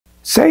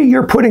Say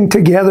you're putting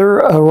together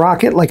a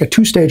rocket, like a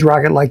two-stage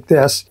rocket like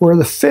this, where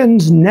the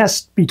fins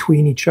nest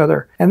between each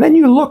other. And then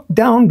you look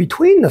down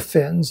between the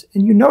fins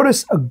and you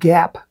notice a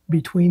gap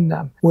between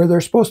them where they're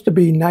supposed to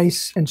be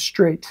nice and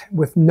straight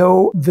with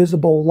no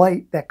visible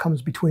light that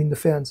comes between the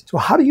fins. So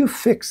how do you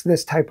fix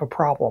this type of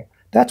problem?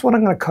 That's what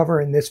I'm going to cover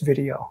in this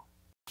video.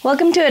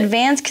 Welcome to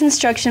Advanced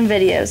Construction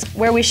Videos,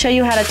 where we show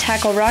you how to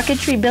tackle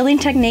rocketry, building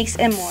techniques,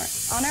 and more.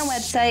 On our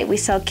website, we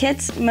sell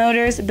kits,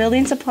 motors,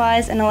 building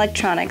supplies, and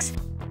electronics.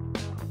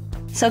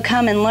 So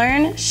come and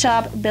learn,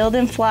 shop, build,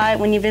 and fly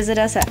when you visit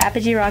us at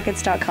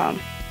apogeerockets.com.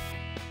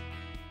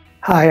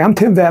 Hi, I'm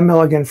Tim Van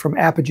Milligan from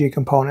Apogee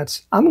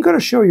Components. I'm going to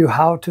show you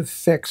how to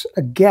fix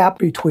a gap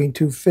between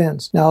two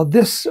fins. Now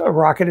this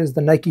rocket is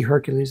the Nike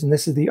Hercules and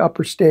this is the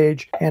upper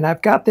stage, and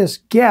I've got this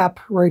gap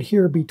right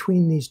here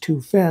between these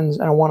two fins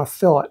and I want to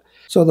fill it.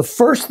 So the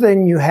first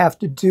thing you have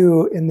to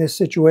do in this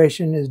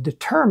situation is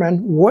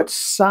determine what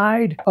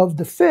side of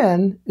the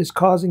fin is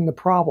causing the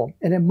problem.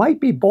 And it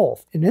might be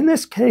both. And in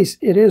this case,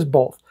 it is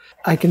both.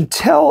 I can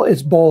tell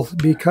it's both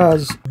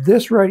because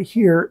this right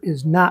here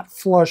is not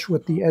flush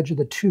with the edge of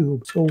the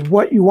tube. So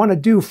what you want to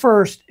do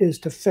first is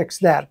to fix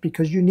that,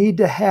 because you need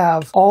to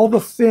have all the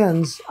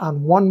fins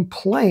on one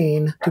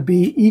plane to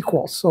be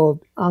equal.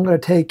 So I'm going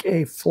to take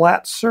a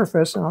flat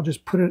surface and I'll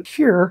just put it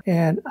here,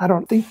 and I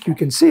don't think you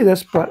can see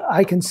this, but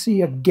I can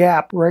see a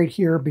gap right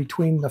here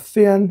between the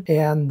fin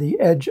and the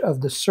edge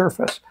of the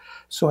surface.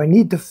 So I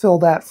need to fill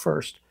that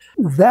first.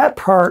 That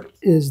part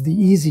is the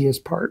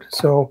easiest part.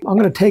 So I'm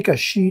going to take a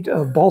sheet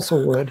of balsa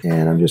wood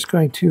and I'm just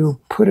going to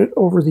put it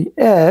over the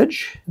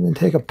edge and then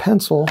take a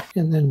pencil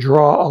and then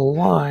draw a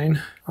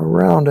line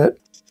around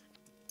it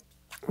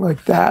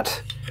like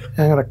that.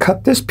 And I'm going to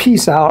cut this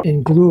piece out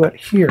and glue it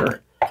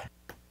here.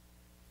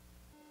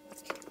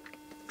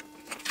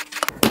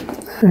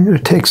 I'm going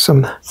to take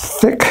some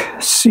thick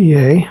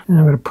CA and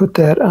I'm going to put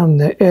that on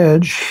the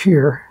edge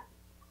here.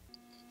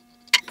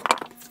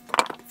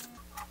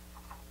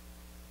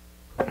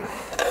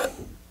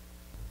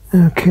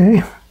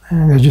 Okay,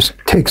 and I just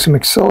take some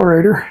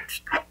accelerator,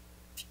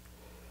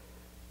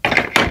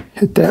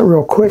 hit that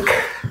real quick.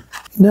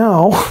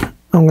 Now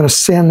I'm going to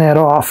sand that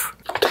off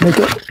to make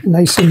it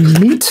nice and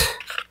neat.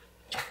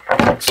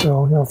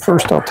 So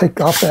first I'll take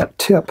off that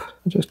tip,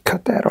 I'll just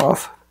cut that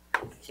off,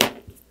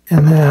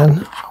 and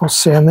then I'll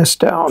sand this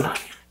down.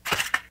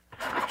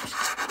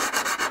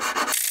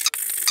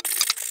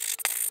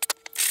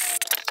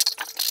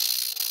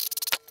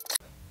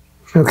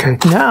 Okay,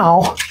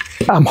 now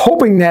I'm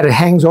hoping that it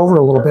hangs over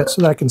a little bit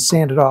so that I can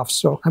sand it off.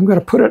 So I'm going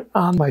to put it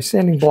on my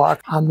sanding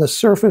block on the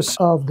surface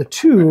of the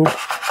tube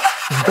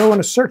and go in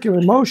a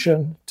circular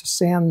motion to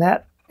sand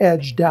that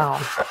edge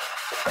down.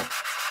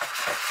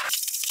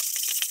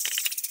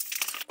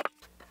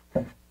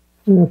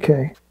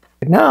 Okay,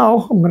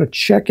 now I'm going to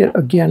check it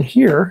again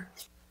here.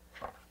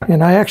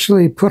 And I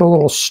actually put a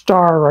little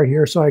star right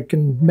here so I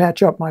can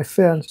match up my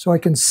fin so I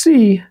can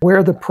see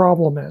where the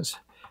problem is.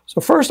 So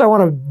first I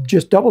want to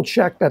just double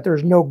check that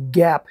there's no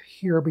gap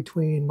here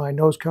between my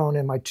nose cone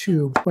and my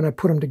tube when I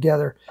put them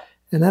together.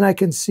 And then I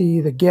can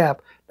see the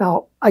gap.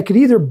 Now I could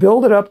either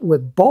build it up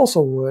with balsa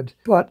wood,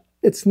 but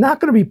it's not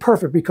going to be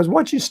perfect because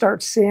once you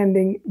start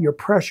sanding, your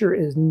pressure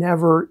is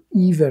never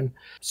even.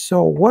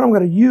 So what I'm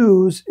going to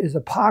use is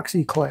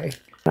epoxy clay.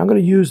 I'm going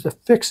to use the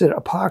Fix-It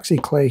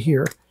epoxy clay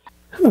here.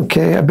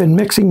 Okay, I've been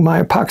mixing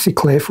my epoxy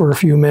clay for a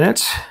few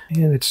minutes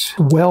and it's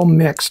well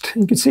mixed.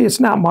 You can see it's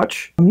not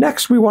much.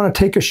 Next we want to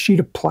take a sheet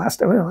of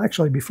plastic. Well,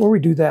 actually before we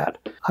do that,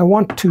 I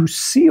want to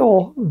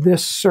seal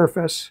this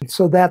surface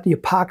so that the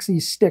epoxy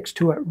sticks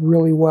to it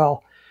really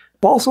well.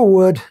 Balsa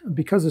wood,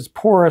 because it's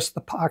porous,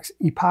 the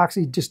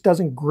epoxy just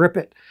doesn't grip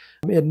it.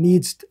 It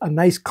needs a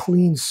nice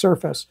clean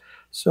surface.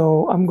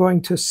 So I'm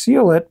going to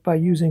seal it by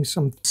using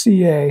some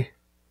CA.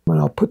 And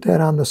I'll put that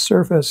on the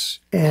surface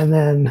and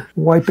then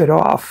wipe it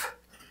off.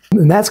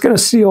 And that's going to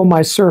seal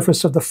my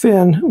surface of the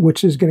fin,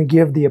 which is going to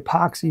give the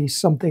epoxy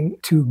something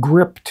to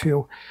grip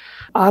to.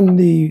 On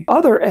the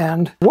other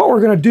end, what we're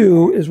going to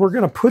do is we're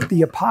going to put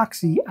the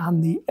epoxy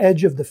on the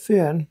edge of the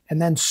fin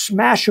and then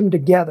smash them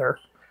together.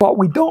 But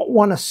we don't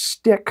want to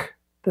stick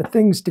the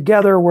things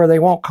together where they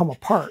won't come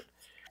apart.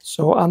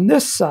 So on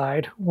this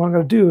side, what I'm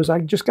going to do is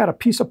I just got a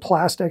piece of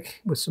plastic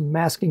with some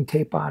masking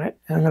tape on it,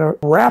 and I'm going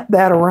to wrap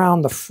that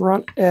around the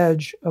front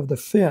edge of the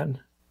fin.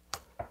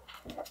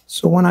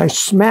 So when I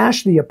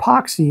smash the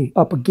epoxy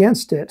up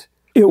against it,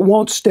 it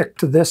won't stick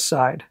to this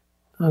side.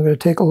 I'm going to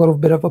take a little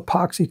bit of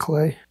epoxy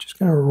clay, just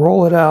going to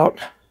roll it out.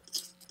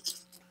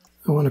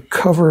 I want to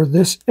cover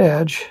this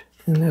edge,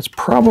 and that's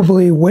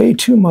probably way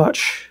too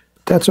much.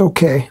 That's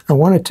okay. I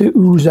want it to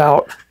ooze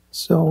out.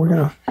 So we're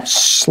going to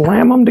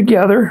slam them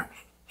together.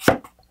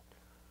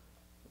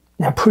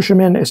 Now push them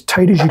in as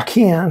tight as you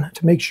can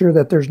to make sure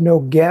that there's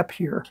no gap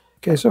here.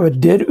 Okay, so it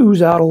did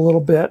ooze out a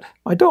little bit.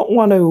 I don't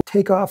want to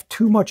take off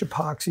too much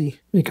epoxy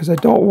because I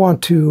don't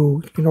want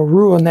to,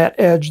 ruin that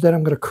edge that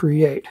I'm going to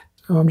create.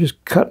 So I'm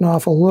just cutting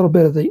off a little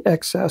bit of the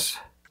excess.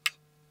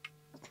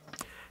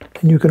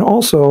 And you can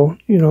also,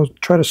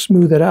 try to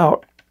smooth it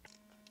out.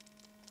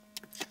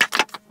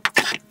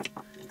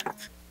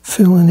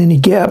 fill in any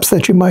gaps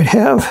that you might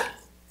have.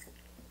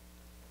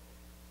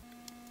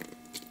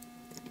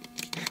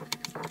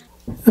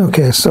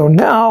 Okay, so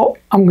now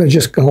I'm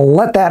just going to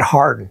let that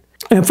harden.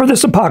 And for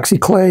this epoxy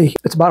clay,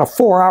 it's about a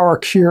 4-hour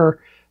cure,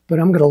 but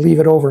I'm going to leave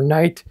it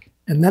overnight.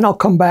 And then I'll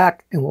come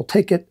back and we'll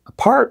take it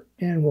apart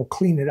and we'll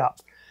clean it up.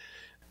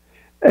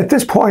 At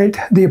this point,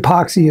 the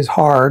epoxy is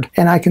hard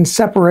and I can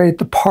separate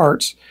the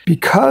parts.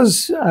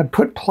 Because I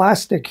put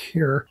plastic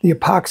here, the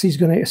epoxy is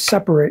going to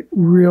separate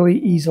really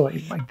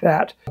easily like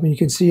that. I mean, you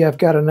can see I've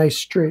got a nice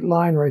straight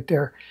line right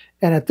there.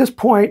 And at this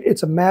point,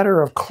 it's a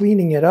matter of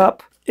cleaning it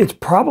up. It's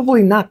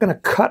probably not going to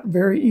cut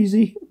very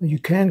easy. You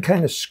can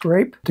kind of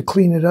scrape to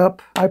clean it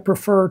up. I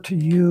prefer to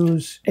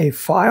use a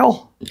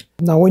file.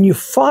 Now when you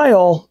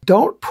file,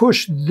 don't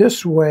push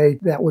this way.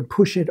 That would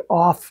push it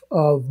off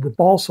of the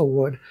balsa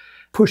wood.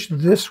 Push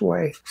this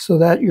way so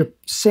that you're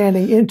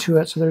sanding into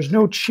it so there's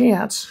no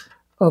chance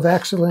of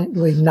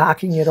accidentally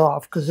knocking it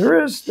off, because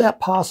there is that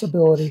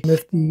possibility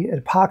if the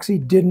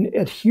epoxy didn't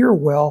adhere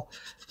well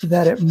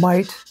that it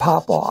might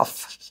pop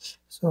off.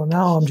 So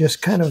now I'm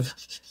just kind of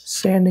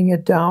sanding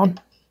it down.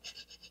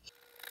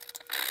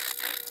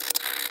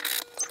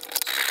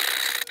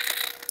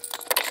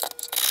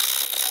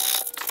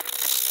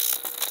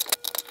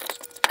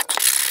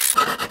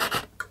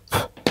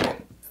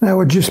 And I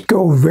would just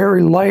go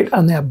very light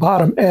on that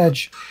bottom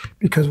edge,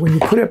 because when you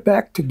put it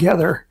back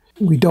together,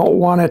 we don't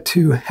want it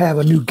to have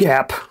a new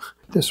gap.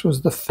 This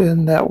was the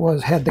fin that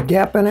had the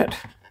gap in it.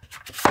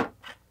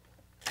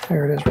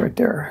 There it is right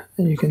there.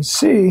 And you can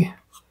see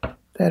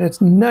that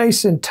it's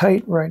nice and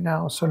tight right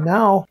now. So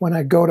now when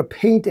I go to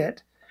paint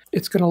it,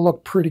 it's going to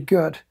look pretty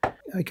good.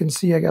 I can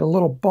see I got a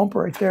little bump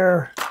right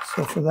there.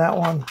 So for that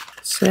one,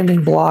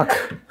 sanding block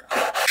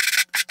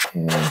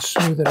and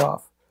smooth it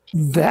off.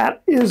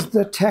 That is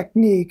the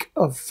technique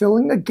of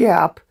filling the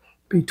gap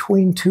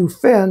between two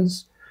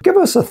fins. Give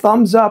us a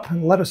thumbs up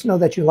and let us know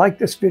that you like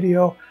this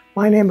video.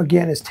 My name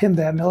again is Tim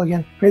Van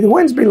Milligan. May the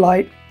winds be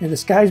light, may the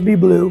skies be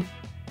blue,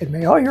 and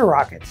may all your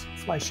rockets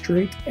fly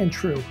straight and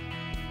true.